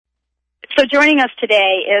So joining us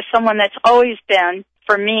today is someone that's always been,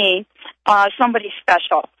 for me, somebody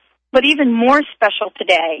special, but even more special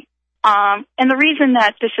today. And the reason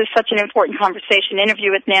that this is such an important interview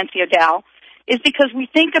with Nancy ODell, is because we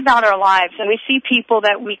think about our lives and we see people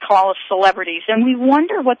that we call celebrities, and we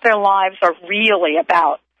wonder what their lives are really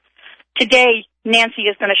about. Today, Nancy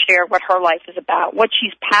is going to share what her life is about, what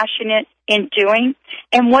she's passionate in doing,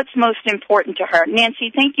 and what's most important to her.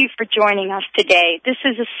 Nancy, thank you for joining us today. This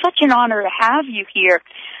is such an honor to have you here.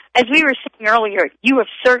 As we were saying earlier, you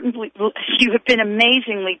have been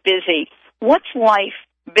amazingly busy. What's life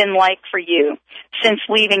been like for you since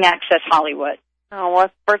leaving Access Hollywood? Oh,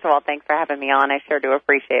 well, first of all, thanks for having me on. I sure do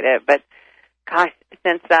appreciate it. But, gosh,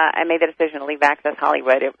 since I made the decision to leave Access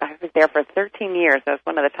Hollywood, I was there for 13 years. So it's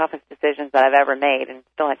one of the toughest decisions that I've ever made, and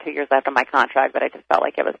still had 2 years left on my contract, but I just felt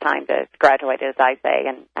like it was time to graduate, as I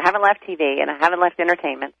say. And I haven't left TV, and I haven't left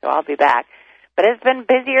entertainment, so I'll be back. But it's been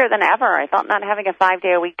busier than ever. I thought not having a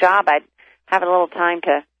 5-day-a-week job, I'd have a little time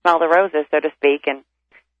to smell the roses, so to speak, and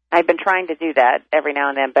I've been trying to do that every now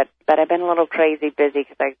and then, but I've been a little crazy busy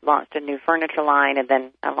because I launched a new furniture line, and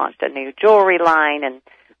then I launched a new jewelry line, and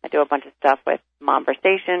I do a bunch of stuff with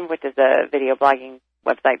Momversation, which is a video blogging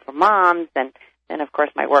website for moms, and of course,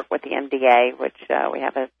 my work with the MDA, which we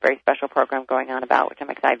have a very special program going on about, which I'm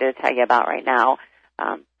excited to tell you about right now.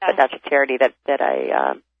 But that's a charity that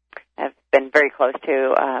I have been very close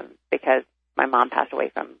to because my mom passed away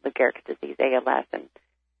from Lou Gehrig's disease, ALS, and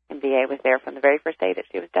MDA was there from the very first day that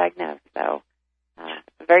she was diagnosed. So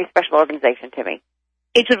a very special organization to me.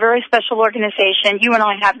 It's a very special organization. You and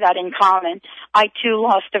I have that in common. I, too,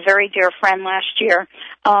 lost a very dear friend last year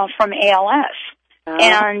from ALS.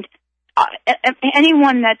 And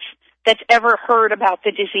anyone that's ever heard about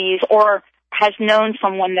the disease or has known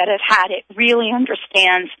someone that has had it really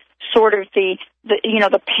understands sort of the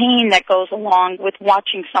pain that goes along with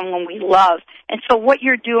watching someone we love. And so what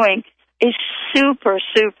you're doing is super,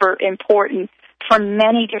 super important from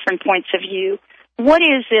many different points of view. What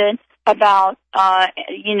is it about,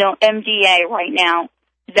 MDA right now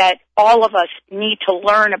that all of us need to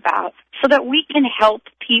learn about so that we can help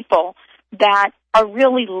people that are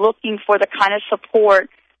really looking for the kind of support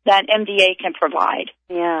that MDA can provide?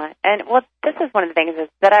 Yeah, and this is one of the things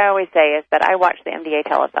that I always say is that I watch the MDA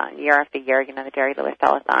telethon year after year, the Jerry Lewis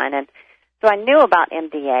telethon, and so I knew about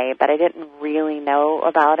MDA, but I didn't really know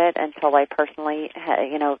about it until I personally,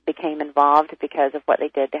 became involved because of what they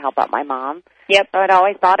did to help out my mom. Yep. So I'd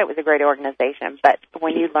always thought it was a great organization, but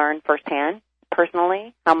when you learn firsthand,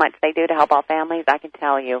 personally, how much they do to help out families, I can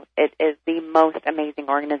tell you it is the most amazing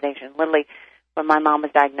organization. Literally, when my mom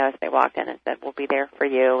was diagnosed, they walked in and said, "We'll be there for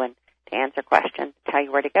you and to answer questions, tell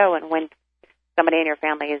you where to go." And when somebody in your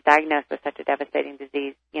family is diagnosed with such a devastating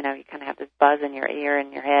disease, you kind of have this buzz in your ear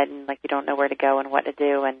and your head, and like you don't know where to go and what to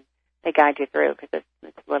do, and they guide you through because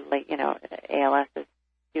it's literally, ALS is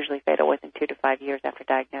usually fatal within 2 to 5 years after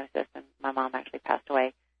diagnosis, and my mom actually passed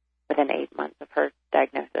away within 8 months of her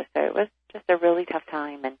diagnosis. So it was just a really tough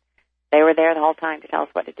time, and they were there the whole time to tell us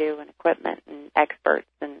what to do and equipment and experts,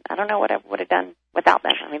 and I don't know what I would have done without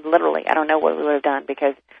them. I mean, literally, I don't know what we would have done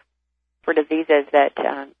because for diseases that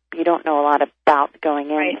you don't know a lot about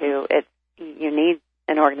going into, you need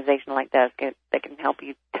an organization like this that can help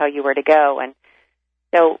you, tell you where to go. And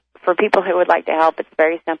so for people who would like to help, it's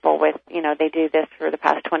very simple with, they do this for the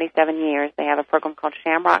past 27 years. They have a program called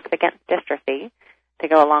Shamrocks Against Dystrophy to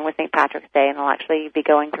go along with St. Patrick's Day, and they'll actually be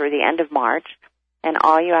going through the end of March. And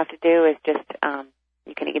all you have to do is just,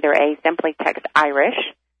 you can either simply text Irish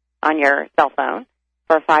on your cell phone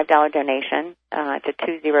for a $5 donation to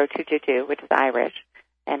 20222, which is Irish,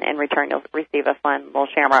 and in return you'll receive a fun little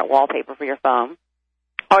Shamrock wallpaper for your phone.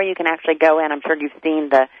 Or you can actually go in. I'm sure you've seen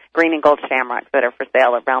the green and gold Shamrocks that are for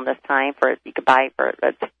sale around this time. You could buy for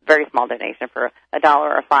a very small donation for $1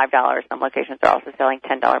 or $5. Some locations are also selling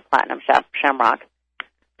 $10 platinum Shamrocks.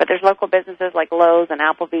 But there's local businesses like Lowe's and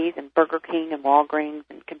Applebee's and Burger King and Walgreens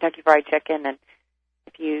and Kentucky Fried Chicken. And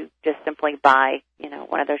if you just simply buy,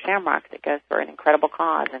 one of those Shamrocks, it goes for an incredible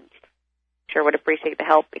cause. And sure would appreciate the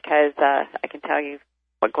help because I can tell you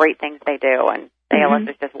what great things they do. And ALS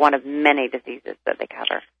is just one of many diseases that they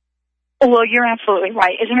cover. Well, you're absolutely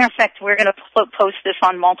right. As a matter of fact, we're going to post this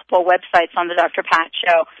on multiple websites on the Dr. Pat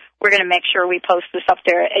Show. We're going to make sure we post this up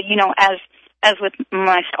there. As with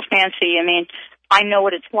myself, Nancy, I know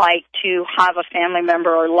what it's like to have a family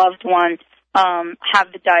member or loved one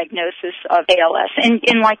have the diagnosis of ALS.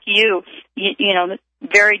 And like you, the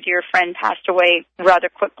very dear friend passed away rather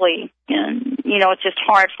quickly. And, it's just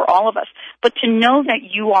hard for all of us. But to know that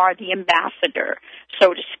you are the ambassador,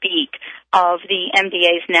 so to speak, of the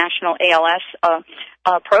MDA's National ALS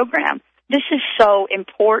program, this is so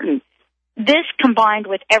important. this combined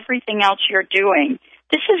with everything else you're doing,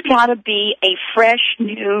 this has got to be a fresh,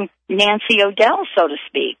 new Nancy ODell, so to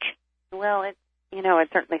speak. Well,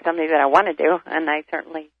 it's certainly something that I want to do, and I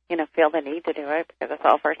certainly, feel the need to do it because I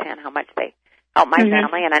saw firsthand how much they help my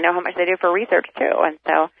family, and I know how much they do for research, too. And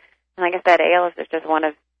so, like I said, ALS is just one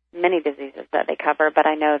of many diseases that they cover, but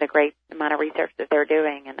I know the great amount of research that they're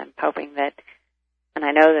doing, and I'm hoping that, and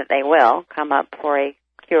I know that they will come up for a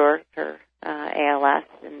cure for ALS,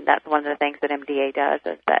 and that's one of the things that MDA does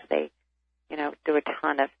is that they, do a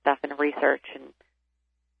ton of stuff in research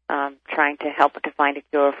and trying to help to find a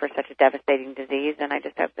cure for such a devastating disease. And I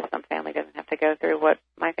just hope that some family doesn't have to go through what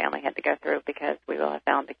my family had to go through because we will have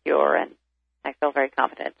found the cure. And I feel very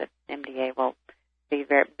confident that MDA will be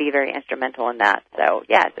very instrumental in that. So,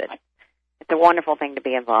 yes, it's a wonderful thing to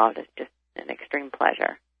be involved. It's just an extreme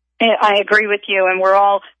pleasure. I agree with you, and we're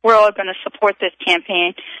all going to support this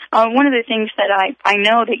campaign. One of the things that I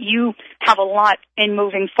know that you have a lot in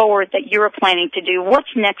moving forward that you're planning to do.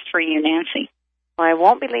 What's next for you, Nancy? Well, I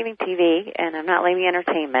won't be leaving TV, and I'm not leaving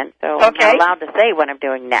entertainment, so I'm not allowed to say what I'm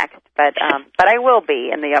doing next. But I will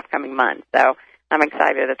be in the upcoming months. So I'm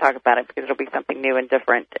excited to talk about it because it'll be something new and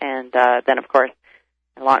different. And then, of course,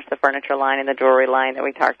 I launched the furniture line and the jewelry line that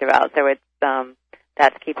we talked about. So it's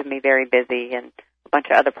that's keeping me very busy and bunch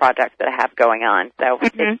of other projects that I have going on. So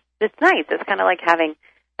it's nice. It's kind of like having,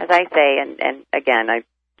 as I say, and again, I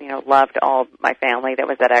loved all my family that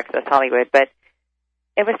was at Access Hollywood, but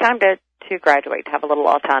it was time to graduate, to have a little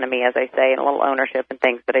autonomy, as I say, and a little ownership in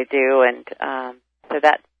things that I do, and so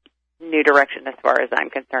that's new direction as far as I'm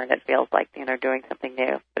concerned. It feels like doing something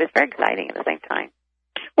new, but it's very exciting at the same time.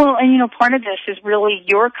 Well, and part of this is really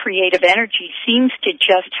your creative energy seems to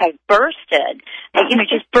just have bursted,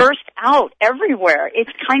 just burst out everywhere. It's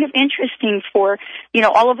kind of interesting for,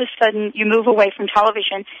 all of a sudden you move away from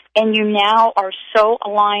television and you now are so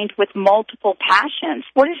aligned with multiple passions.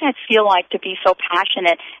 What does that feel like to be so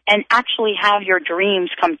passionate and actually have your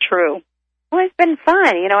dreams come true? Well, it's been fun,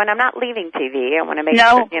 and I'm not leaving TV. I want to make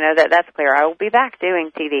sure, that's clear. I will be back doing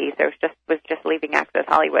TV, so was just leaving Access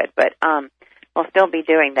Hollywood, but, we'll still be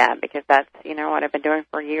doing that because that's, what I've been doing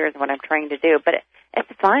for years and what I'm trying to do. But it's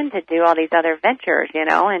fun to do all these other ventures,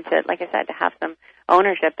 and to, like I said, to have some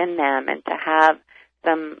ownership in them and to have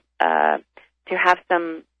some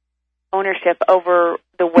ownership over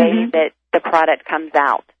the way that the product comes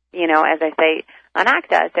out. As I say, on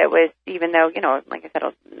Access, it was, even though, like I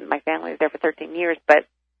said, my family was there for 13 years, but,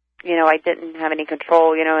 I didn't have any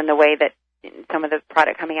control, in the way that some of the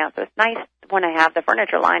product coming out. So it's nice when I have the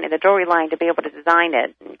furniture line and the jewelry line to be able to design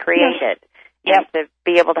it and create it and to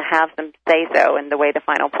be able to have some say-so in the way the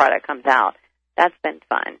final product comes out. That's been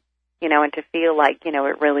fun, and to feel like,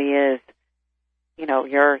 it really is,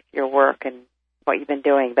 your work and what you've been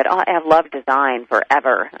doing. But I have loved design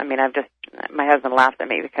forever. I mean, my husband laughed at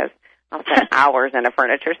me because I'll spend hours in a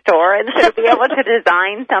furniture store and to be able to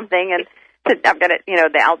design something and I've got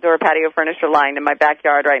the outdoor patio furniture line in my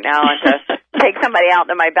backyard right now, and to take somebody out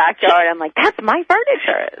to my backyard, I'm like, that's my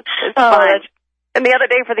furniture. It's fun. And the other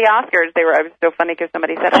day for the Oscars, it was so funny because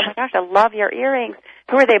somebody said, oh my gosh, I love your earrings.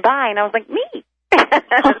 Who are they by? And I was like, me. So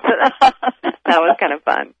that was kind of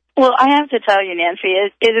fun. Well, I have to tell you, Nancy,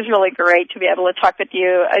 it is really great to be able to talk with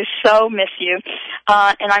you. I so miss you,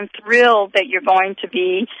 and I'm thrilled that you're going to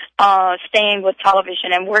be staying with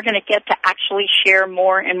television, and we're going to get to actually share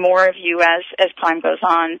more and more of you as time goes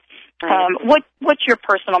on. What's your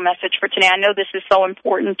personal message for today? I know this is so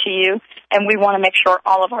important to you, and we want to make sure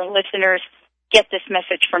all of our listeners get this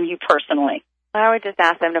message from you personally. I would just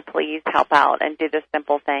ask them to please help out and do this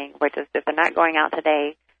simple thing, which is if they're not going out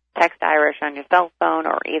today, text Irish on your cell phone,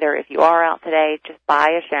 or either if you are out today, just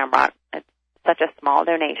buy a Shamrock. It's such a small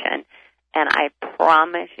donation. And I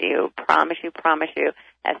promise you,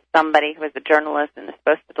 as somebody who is a journalist and is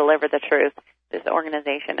supposed to deliver the truth, this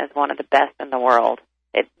organization is one of the best in the world.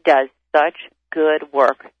 It does such good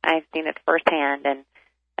work. I've seen it firsthand, and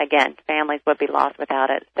again, families would be lost without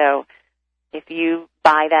it. So if you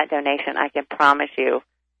buy that donation, I can promise you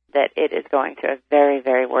that it is going to a very,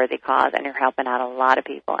 very worthy cause, and you're helping out a lot of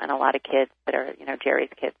people and a lot of kids that are,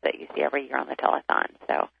 Jerry's kids that you see every year on the telethon.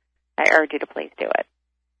 So I urge you to please do it.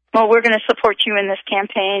 Well, we're going to support you in this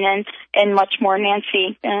campaign and much more,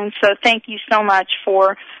 Nancy. And so thank you so much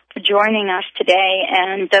for joining us today.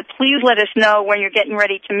 And please let us know when you're getting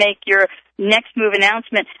ready to make your next move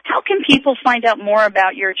announcement. How can people find out more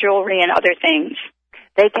about your jewelry and other things?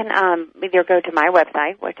 They can either go to my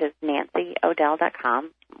website, which is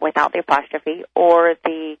nancyodell.com, without the apostrophe, or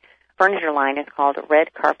the furniture line is called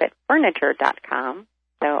redcarpetfurniture.com.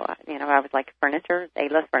 So, I was like, furniture,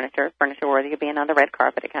 A-list furniture worthy of being on the red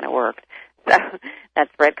carpet. It kind of worked. So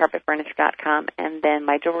that's redcarpetfurniture.com. And then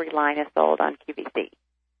my jewelry line is sold on QVC.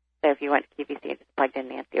 So if you went to QVC and just plugged in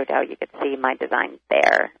Nancy ODell, you could see my designs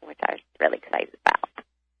there, which I was really excited about.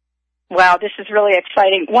 Wow, this is really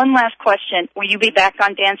exciting. One last question. Will you be back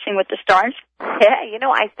on Dancing with the Stars? Yeah,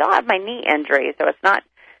 I still have my knee injury, so it's not,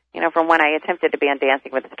 from when I attempted to be on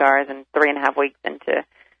Dancing with the Stars and 3.5 weeks into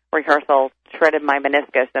rehearsal, shredded my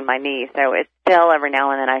meniscus in my knee. So it's still every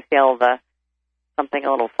now and then I feel something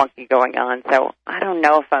a little funky going on. So I don't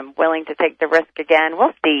know if I'm willing to take the risk again.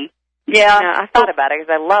 We'll see. Yeah. I thought about it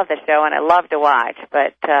because I love the show and I love to watch,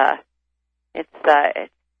 but it's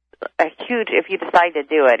a huge, if you decide to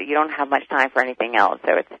do it, you don't have much time for anything else.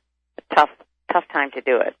 So it's a tough time to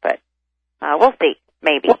do it, but we'll see,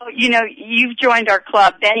 maybe. Well, you've joined our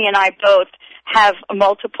club. Benny and I both have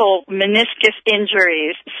multiple meniscus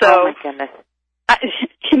injuries. So, oh, my goodness.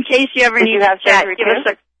 In case you ever need to chat, give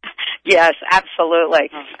us a... Yes, absolutely.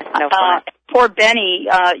 Oh, no fun. Poor Benny,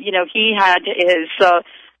 he had his...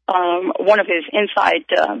 one of his inside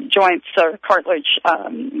joints or cartilage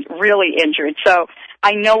really injured. So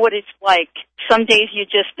I know what it's like. Some days you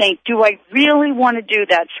just think, do I really want to do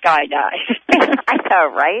that skydive? I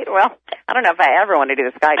know, right? Well, I don't know if I ever want to do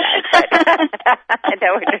the skydive, but I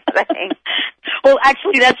know what you're saying. Well,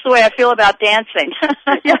 actually, that's the way I feel about dancing.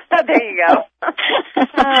 Yeah, there you go.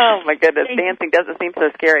 Oh, my goodness. Dancing doesn't seem so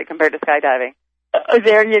scary compared to skydiving.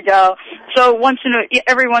 There you go. So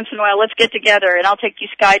every once in a while, let's get together, and I'll take you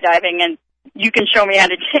skydiving, and you can show me how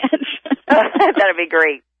to dance. That'd be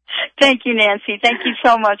great. Thank you, Nancy. Thank you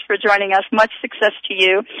so much for joining us. Much success to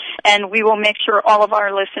you, and we will make sure all of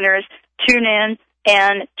our listeners tune in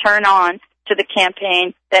and turn on to the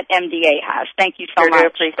campaign that MDA has. Thank you so much. I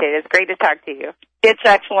appreciate it. It's great to talk to you. It's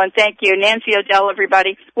excellent. Thank you. Nancy ODell,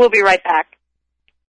 everybody. We'll be right back.